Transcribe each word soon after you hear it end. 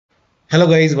Hello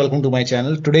guys, welcome to my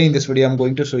channel. Today in this video I'm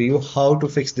going to show you how to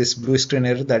fix this blue screen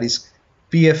error, that is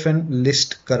PFN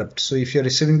list corrupt. So if you're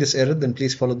receiving this error, then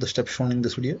please follow the steps shown in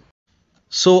this video.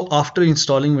 So after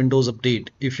installing Windows Update,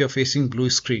 if you're facing blue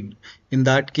screen, in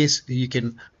that case you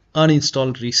can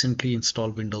uninstall recently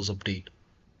installed Windows Update.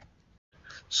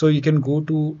 So you can go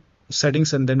to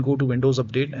settings and then go to Windows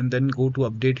Update and then go to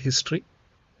update history.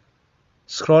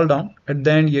 Scroll down at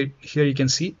the end here you can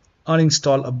see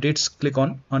uninstall updates. Click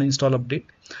on uninstall update.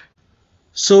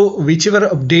 So whichever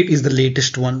update is the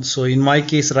latest one. So in my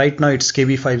case right now it's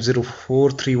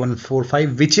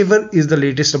KB5043145. Whichever is the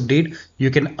latest update,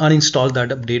 you can uninstall that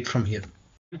update from here.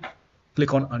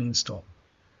 Click on uninstall.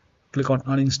 Click on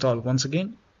uninstall once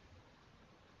again.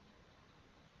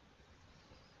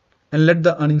 And let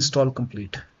the uninstall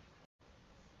complete.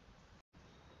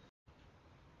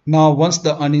 Now once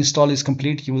the uninstall is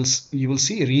complete, you will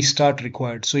see restart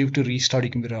required. So you have to restart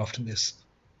your computer after this.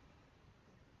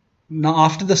 Now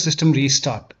after the system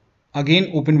restart, again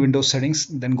open Windows settings,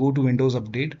 then go to Windows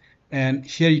Update, and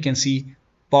here you can see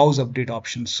pause update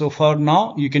option. So for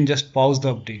now you can just pause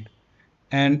the update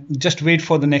and just wait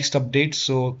for the next update.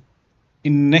 So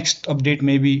in next update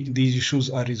maybe these issues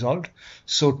are resolved.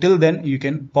 So till then you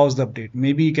can pause the update.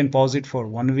 Maybe you can pause it for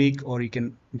 1 week, or you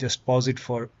can just pause it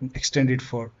for extend it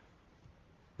for,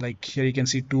 like here you can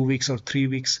see 2 weeks or 3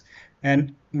 weeks.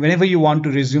 And whenever you want to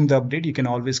resume the update, you can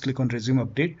always click on resume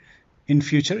update. In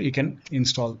future you can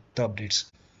install the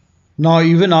updates. Now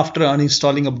even after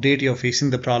uninstalling update you're facing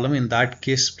the problem, in that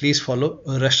case please follow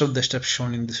the rest of the steps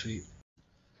shown in this video.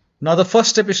 Now the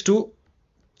first step is to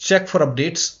check for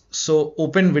updates. So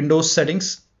open Windows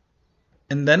settings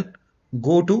and then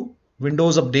go to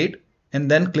Windows Update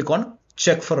and then click on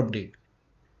check for update.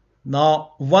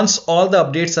 Now once all the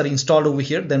updates are installed over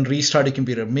here, then restart your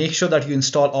computer. Make sure that you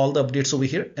install all the updates over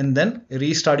here and then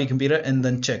restart your computer and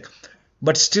then check.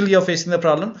 But still you're facing the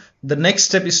problem, the next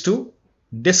step is to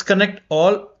disconnect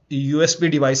all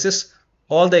USB devices,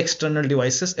 all the external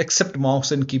devices except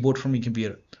mouse and keyboard from your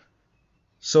computer.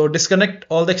 So disconnect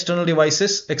all the external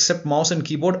devices except mouse and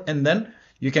keyboard, and then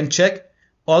you can check.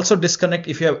 Also disconnect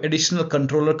if you have additional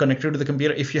controller connected to the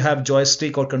computer. If you have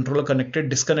joystick or controller connected,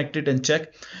 disconnect it and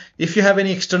check. If you have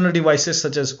any external devices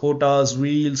such as hotas,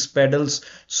 wheels, pedals,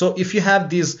 so if you have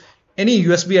these any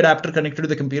USB adapter connected to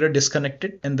the computer, disconnect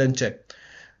it and then check.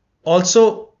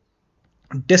 Also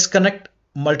disconnect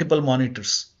multiple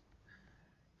monitors.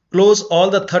 Close all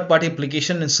the third-party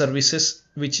application and services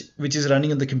which is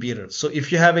running on the computer. So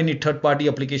if you have any third-party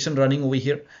application running over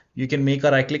here, you can make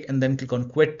a right click and then click on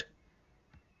quit.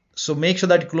 So make sure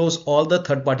that you close all the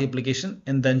third-party application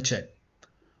and then check.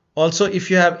 Also if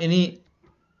you have any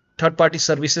third-party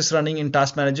services running in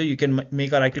Task Manager, you can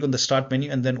make a right click on the start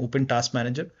menu and then open Task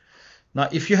Manager. Now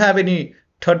if you have any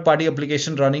third-party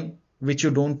application running which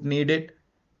you don't need it,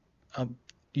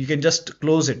 you can just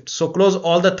close it. So close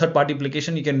all the third-party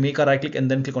application. You can make a right click and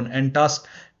then click on end task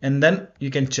and then you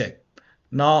can check.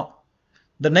 Now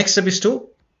the next step is to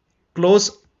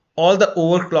close all the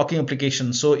overclocking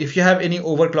applications. So if you have any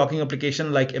overclocking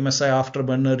application like MSI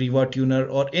Afterburner, Rivatuner,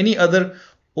 or any other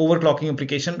overclocking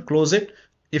application, close it.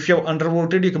 If you have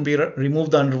undervolted your computer,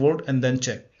 remove the undervolt and then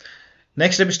check.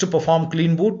 Next step is to perform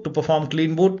clean boot. To perform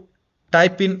clean boot,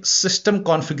 type in system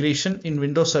configuration in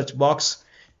Windows search box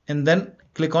and then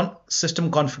click on system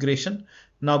configuration.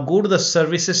 Now go to the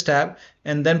services tab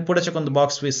and then put a check on the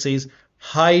box which says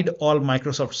hide all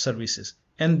Microsoft services,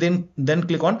 and then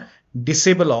click on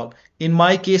disable all. In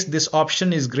my case this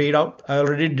option is grayed out. I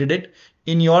already did it.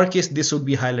 In your case this would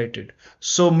be highlighted.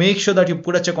 So make sure that you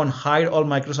put a check on hide all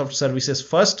Microsoft services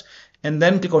first and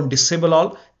then click on disable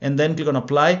all and then click on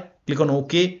apply. Click on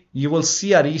OK. You will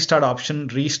see a restart option.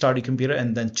 Restart your computer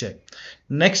and then check.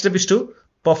 Next step is to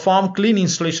perform clean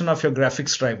installation of your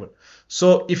graphics driver.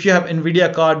 So if you have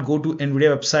NVIDIA card, go to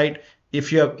NVIDIA website.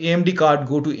 If you have AMD card,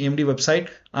 go to AMD website.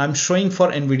 I'm showing for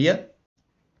NVIDIA.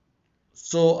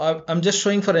 So I'm just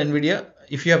showing for NVIDIA.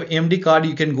 If you have AMD card,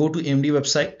 you can go to AMD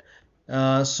website.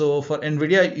 So for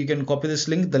NVIDIA, you can copy this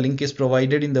link. The link is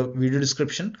provided in the video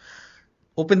description.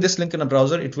 Open this link in a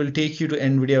browser. It will take you to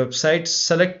NVIDIA website.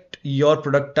 Select your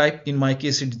product type. In my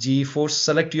case it's GeForce.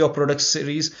 Select your product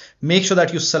series. Make sure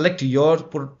that you select your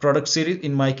product series.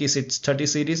 In my case it's 30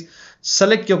 series.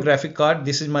 Select your graphic card.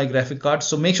 This is my graphic card.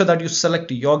 So make sure that you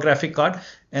select your graphic card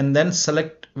and then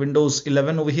select Windows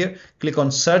 11 over here. Click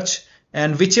on search,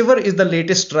 and whichever is the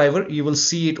latest driver you will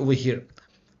see it over here.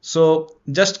 So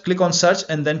just click on search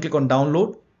and then click on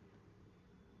download.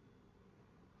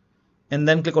 And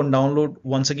then click on download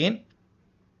once again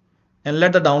and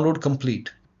let the download complete.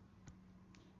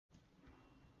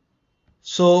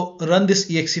 So run this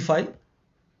exe file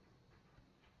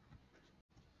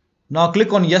Now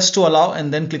click on yes to allow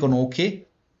and then click on OK.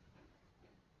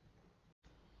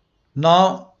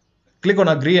 Now click on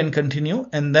agree and continue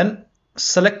and then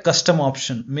select custom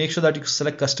option. Make sure that you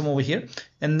select custom over here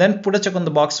and then put a check on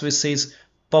the box which says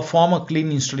perform a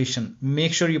clean installation.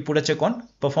 Make sure you put a check on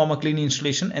perform a clean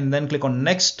installation and then click on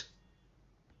next.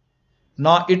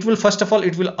 Now it will, first of all,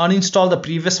 it will uninstall the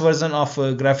previous version of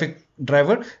graphic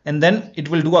driver and then it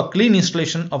will do a clean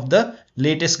installation of the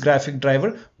latest graphic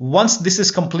driver. Once this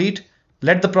is complete,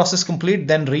 let the process complete,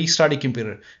 then restart your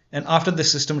computer. And after the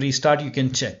system restart, you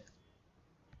can check.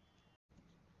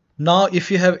 Now,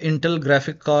 if you have Intel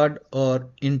graphic card or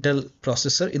Intel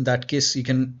processor, in that case, you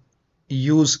can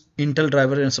use Intel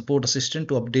driver and support assistant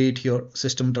to update your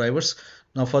system drivers.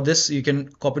 Now for this, you can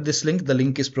copy this link. The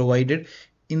link is provided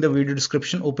in the video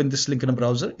description. Open this link in a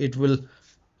browser. It will,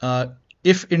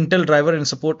 if Intel driver and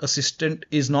support assistant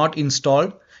is not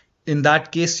installed, in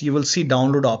that case, you will see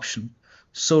download option.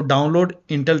 So download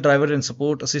Intel driver and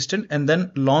support assistant and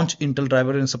then launch Intel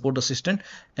driver and support assistant.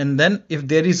 And then if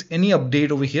there is any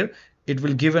update over here, it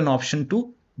will give an option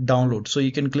to download. So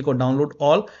you can click on download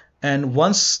all. And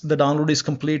once the download is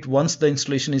complete, once the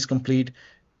installation is complete,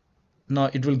 now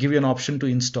it will give you an option to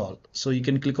install. So you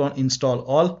can click on install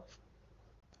all,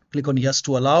 click on yes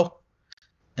to allow,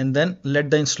 and then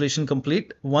let the installation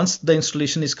complete. Once the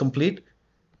installation is complete,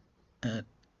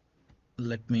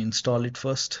 let me install it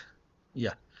first.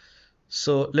 Yeah,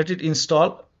 so let it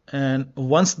install, and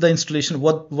once the installation,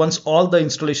 once all the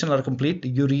installation are complete,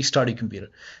 you restart your computer,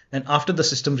 and after the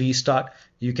system restart,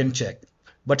 you can check.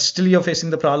 But still you're facing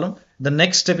the problem. The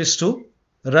next step is to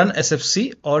run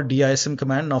sfc or dism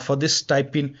command. Now for this,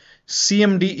 type in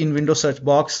cmd in Windows search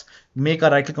box, make a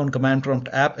right click on command prompt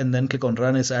app and then click on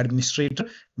run as administrator.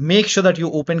 Make sure that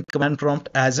you open command prompt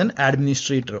as an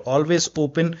administrator. Always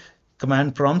open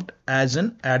command prompt as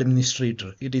an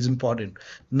administrator. It is important.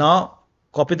 Now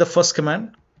copy the first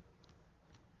command.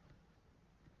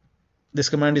 This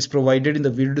command is provided in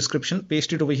the video description.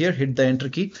 Paste it over here, hit the enter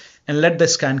key and let the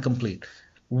scan complete.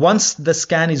 Once the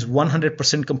scan is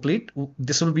 100% complete,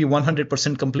 this will be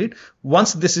 100% complete.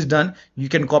 Once this is done, you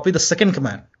can copy the second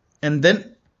command and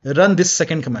then run this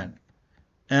second command.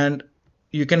 And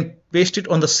you can paste it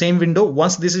on the same window.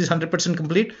 Once this is 100%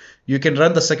 complete, you can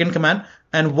run the second command.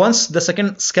 And once the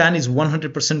second scan is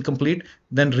 100% complete,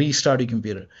 then restart your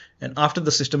computer. And after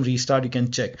the system restart, you can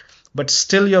check. But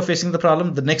still you're facing the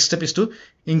problem. The next step is to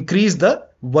increase the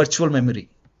virtual memory.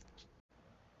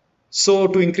 So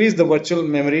to increase the virtual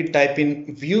memory, type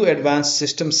in view advanced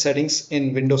system settings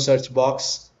in Windows search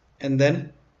box and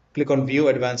then click on view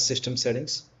advanced system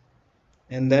settings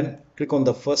and then click on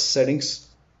the first settings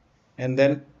and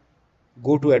then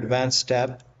go to advanced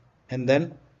tab and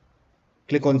then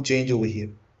click on change over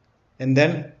here and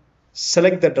then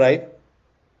select the drive.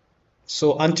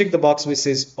 So uncheck the box which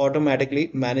says automatically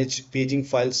manage paging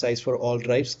file size for all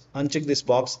drives. Uncheck this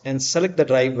box and select the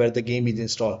drive where the game is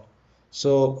installed.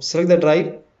 So select the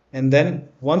drive and then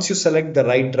once you select the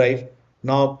right drive,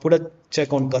 now put a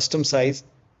check on custom size,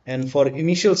 and for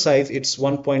initial size it's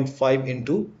 1.5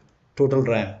 into total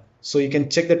RAM. So you can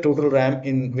check the total RAM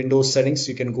in Windows settings.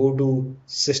 You can go to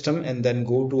system and then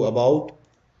go to about,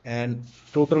 and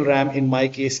total RAM in my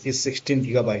case is 16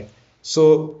 GB.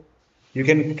 So you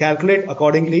can calculate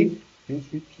accordingly.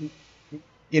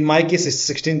 In my case it's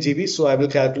 16 GB, so I will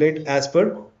calculate as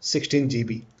per 16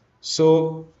 GB.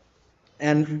 So,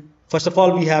 and first of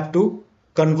all we have to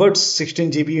convert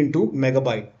 16 GB into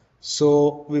megabyte.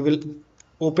 So we will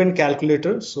open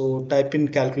calculator. So type in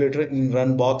calculator in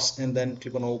run box and then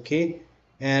click on OK.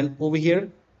 And over here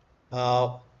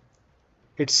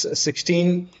it's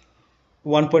 16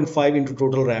 1.5 into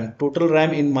total RAM. Total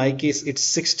RAM in my case it's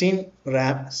 16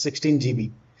 RAM 16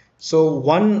 GB. So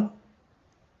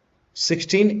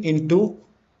 16 into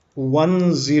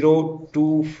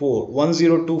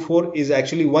 1024 is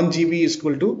actually 1 GB is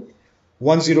equal to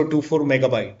 1024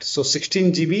 megabyte. So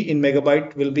 16 GB in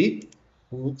megabyte will be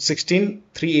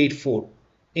 16384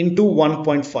 into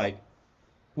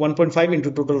 1.5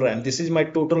 into total RAM. This is my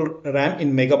total RAM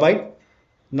in megabyte.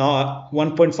 Now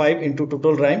 1.5 into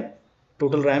total RAM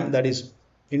that is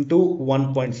into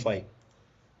 1.5.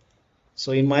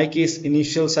 So in my case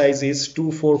initial size is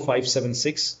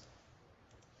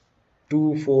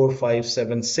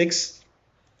 24576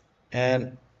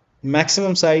 and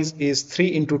maximum size is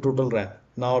 3 into total RAM.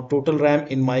 Now total RAM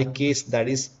in my case that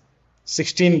is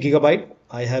 16 GB.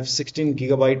 I have 16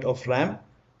 GB of RAM.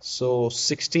 So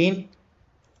 16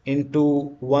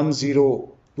 into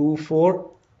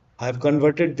 1024. I have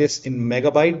converted this in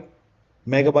megabyte.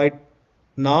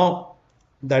 Now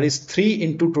that is 3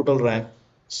 into total RAM.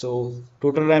 So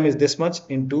total RAM is this much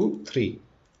into 3.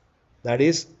 that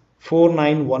is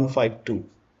 49152,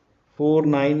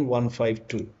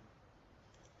 49152,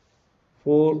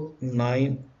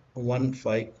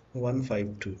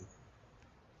 4915152.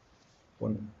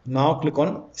 Now click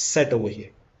on set over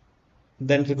here,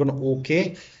 then click on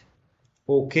OK,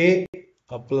 OK,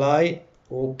 apply,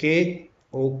 OK,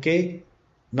 OK.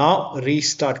 Now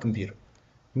restart computer.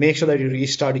 Make sure that you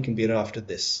restart your computer after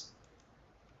this.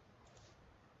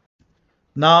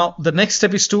 Now the next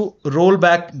step is to roll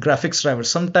back graphics driver.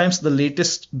 Sometimes the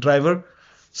latest driver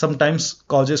sometimes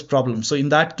causes problems. So in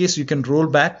that case, you can roll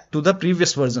back to the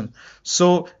previous version.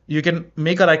 So you can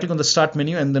make a right click on the start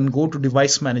menu and then go to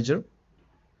device manager.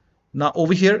 Now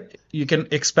over here, you can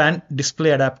expand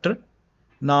display adapter.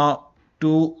 Now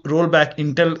to roll back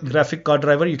Intel graphic card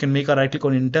driver, you can make a right click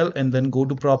on Intel and then go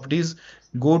to properties,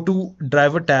 go to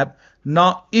driver tab.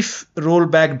 Now if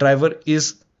rollback driver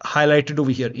is highlighted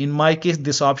over here, in my case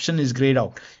this option is grayed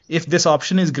out. If this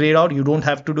option is grayed out, you don't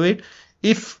have to do it.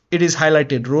 If it is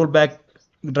highlighted, rollback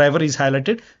driver is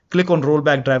highlighted, click on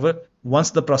rollback driver.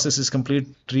 Once the process is complete,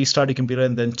 restart your computer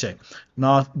and then check.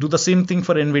 Now do the same thing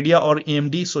for NVIDIA or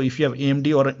AMD. So if you have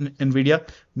AMD or NVIDIA,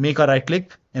 make a right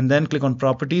click and then click on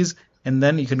properties, and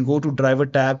then you can go to driver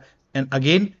tab. And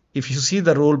again, if you see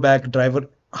the rollback driver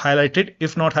highlighted,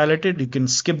 if not highlighted, you can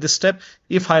skip this step.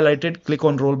 If highlighted, click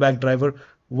on rollback driver.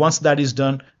 Once that is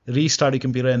done, restart your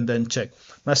computer and then check.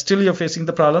 Now still you're facing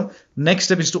the problem. Next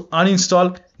step is to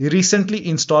uninstall recently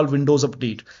installed Windows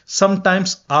update.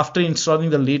 Sometimes after installing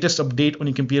the latest update on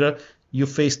your computer, you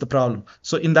face the problem.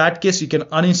 So in that case, you can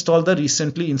uninstall the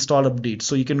recently installed update.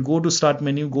 So you can go to start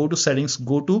menu, go to settings,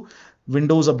 go to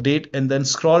Windows update, and then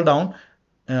scroll down,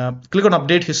 click on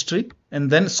update history,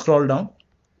 and then scroll down.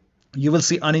 You will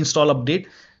see uninstall update,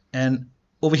 and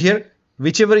over here,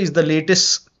 whichever is the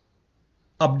latest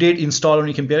update installed on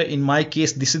your computer, in my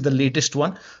case this is the latest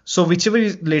one, so whichever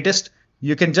is latest,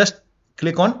 you can just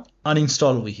click on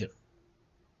uninstall over here.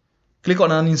 Click on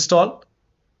uninstall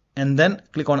and then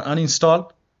click on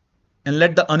uninstall and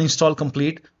let the uninstall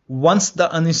complete. Once the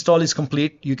uninstall is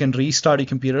complete, you can restart your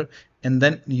computer and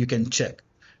then you can check.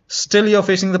 Still you're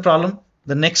facing the problem.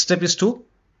 The next step is to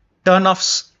turn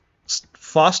off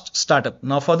fast startup.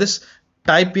 Now for this,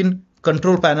 type in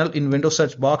control panel in Windows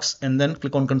search box and then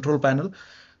click on control panel.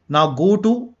 Now go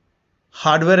to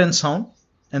hardware and sound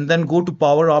and then go to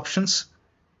power options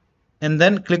and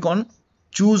then click on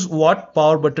choose what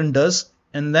power button does,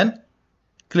 and then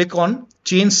click on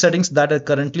change settings that are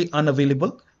currently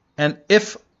unavailable. And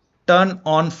if turn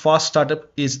on fast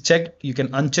startup is checked, you can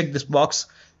uncheck this box,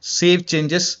 save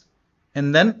changes,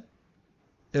 and then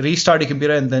restart your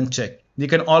computer and then check. You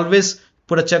can always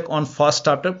put a check on fast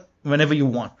startup whenever you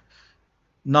want.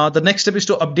 Now the next step is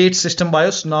to update system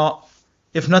BIOS. Now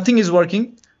if nothing is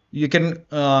working, you can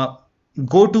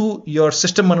go to your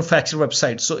system manufacturer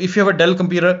website. So if you have a Dell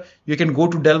computer, you can go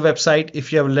to Dell website.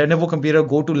 If you have a Lenovo computer,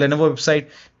 go to Lenovo website.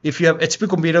 If you have HP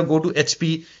computer, go to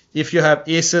HP. If you have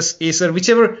Acer,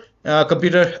 whichever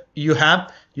computer you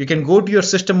have, you can go to your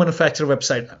system manufacturer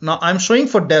website. Now I'm showing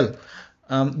for Dell.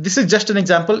 This is just an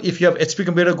example. If you have HP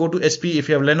computer, go to HP. If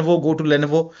you have Lenovo, go to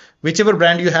Lenovo. Whichever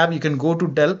brand you have, you can go to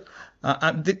Dell.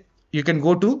 You can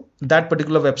go to that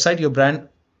particular website, your brand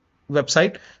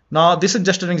website. Now this is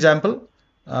just an example,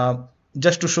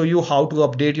 just to show you how to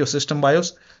update your system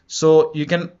BIOS. So you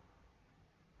can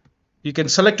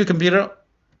select your computer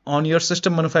on your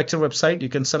system manufacturer website. You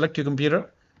can select your computer.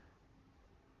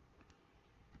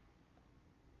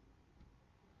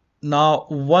 Now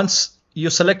once you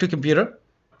select your computer,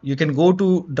 you can go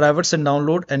to drivers and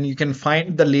download and you can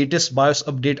find the latest BIOS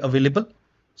update available.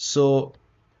 So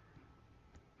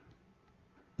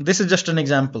this is just an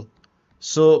example.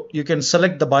 So you can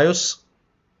select the BIOS,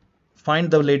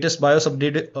 find the latest BIOS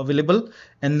update available,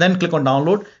 and then click on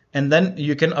download, and then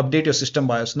you can update your system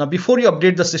BIOS. Now before you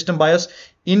update the system BIOS,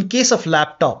 in case of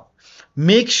laptop,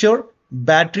 make sure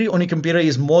battery on your computer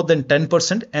is more than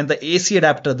 10% and the AC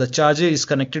adapter, the charger, is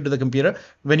connected to the computer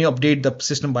when you update the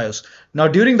system BIOS. Now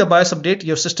during the BIOS update,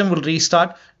 your system will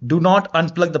restart. Do not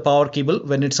unplug the power cable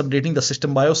when it's updating the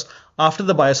system BIOS. After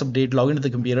the BIOS update, log into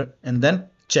the computer and then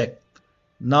check.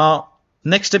 Now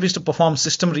next step is to perform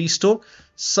system restore.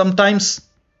 Sometimes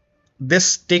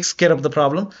this takes care of the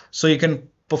problem, so you can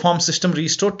perform system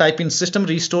restore. Type in system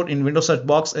restore in Windows search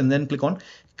box and then click on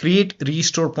create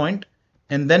restore point,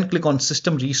 and then click on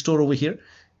system restore over here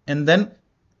and then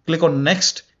click on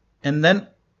next. And then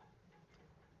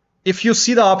if you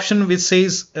see the option which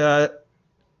says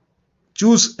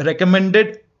choose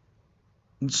recommended,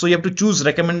 so you have to choose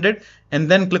recommended and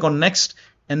then click on next,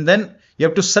 and then you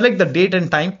have to select the date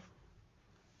and time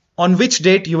on which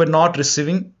date you were not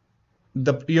receiving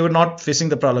you're not facing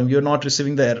the problem, you're not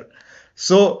receiving the error.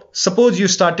 So suppose you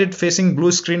started facing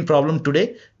blue screen problem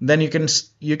today, then you can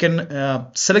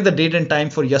select the date and time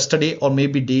for yesterday or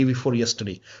maybe day before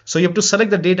yesterday. So you have to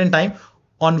select the date and time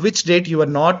on which date you are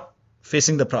not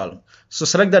facing the problem. So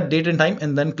select that date and time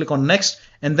and then click on next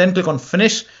and then click on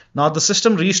finish. Now the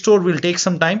system restore will take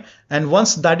some time, and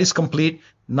once that is complete,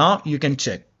 now you can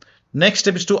check. Next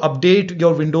step is to update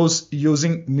your Windows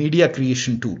using media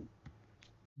creation tool.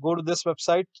 Go to this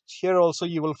website. Here also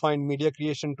you will find media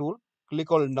creation tool.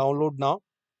 Click on download now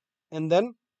and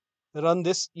then run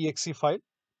this exe file.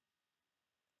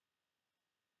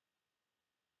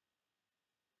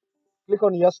 Click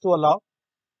on yes to allow.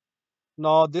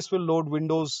 Now this will load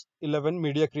Windows 11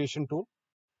 media creation tool.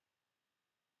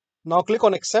 Now click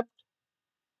on accept.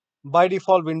 By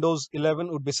default Windows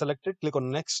 11 would be selected. Click on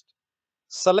next.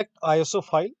 Select ISO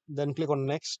file, then click on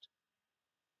next.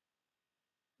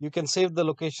 You can save the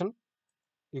location.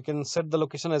 You can set the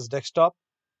location as desktop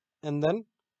and then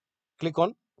click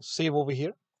on save over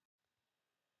here.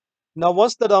 Now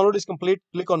once the download is complete,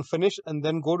 click on finish and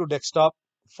then go to desktop,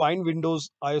 find Windows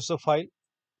ISO file,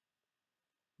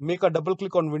 make a double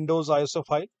click on Windows ISO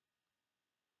file,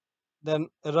 then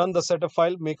run the setup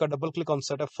file, make a double click on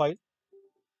setup file,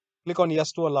 click on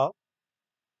yes to allow.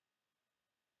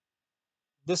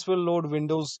 This will load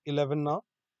Windows 11 now.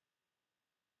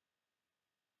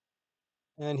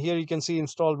 And here you can see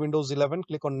install Windows 11,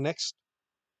 click on next.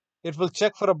 It will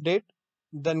check for update,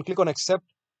 then click on accept.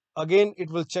 Again,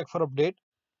 it will check for update.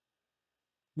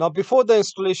 Now before the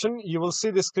installation, you will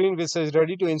see the screen which says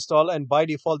ready to install, and by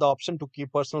default the option to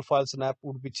keep personal files and app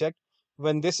would be checked.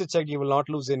 When this is checked, you will not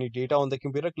lose any data on the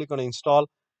computer. Click on install.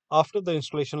 After the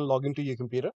installation, log into your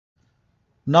computer.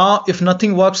 Now, if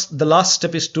nothing works, the last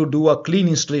step is to do a clean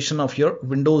installation of your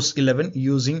Windows 11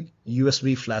 using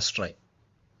USB flash drive.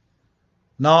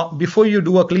 Now, before you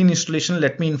do a clean installation,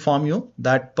 let me inform you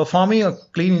that performing a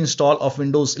clean install of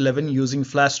Windows 11 using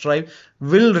flash drive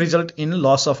will result in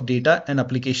loss of data and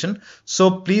application.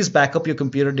 So please back up your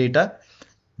computer data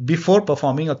before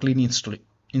performing a clean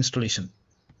installation.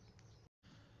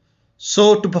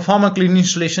 So to perform a clean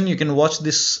installation, you can watch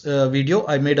this video.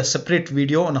 I made a separate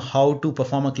video on how to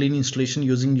perform a clean installation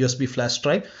using USB flash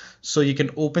drive. So you can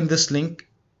open this link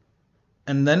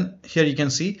and then here you can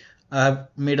see I have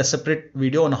made a separate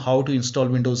video on how to install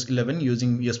Windows 11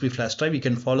 using USB flash drive. You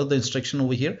can follow the instruction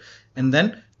over here and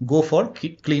then go for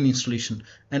clean installation.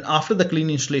 And after the clean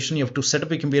installation, you have to set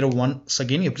up your computer once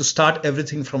again. You have to start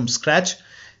everything from scratch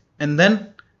and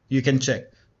then you can check.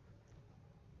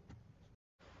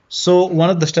 So one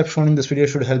of the steps shown in this video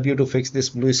should help you to fix this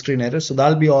blue screen error. So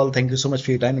that'll be all. Thank you so much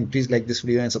for your time, and please like this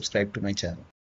video and subscribe to my channel.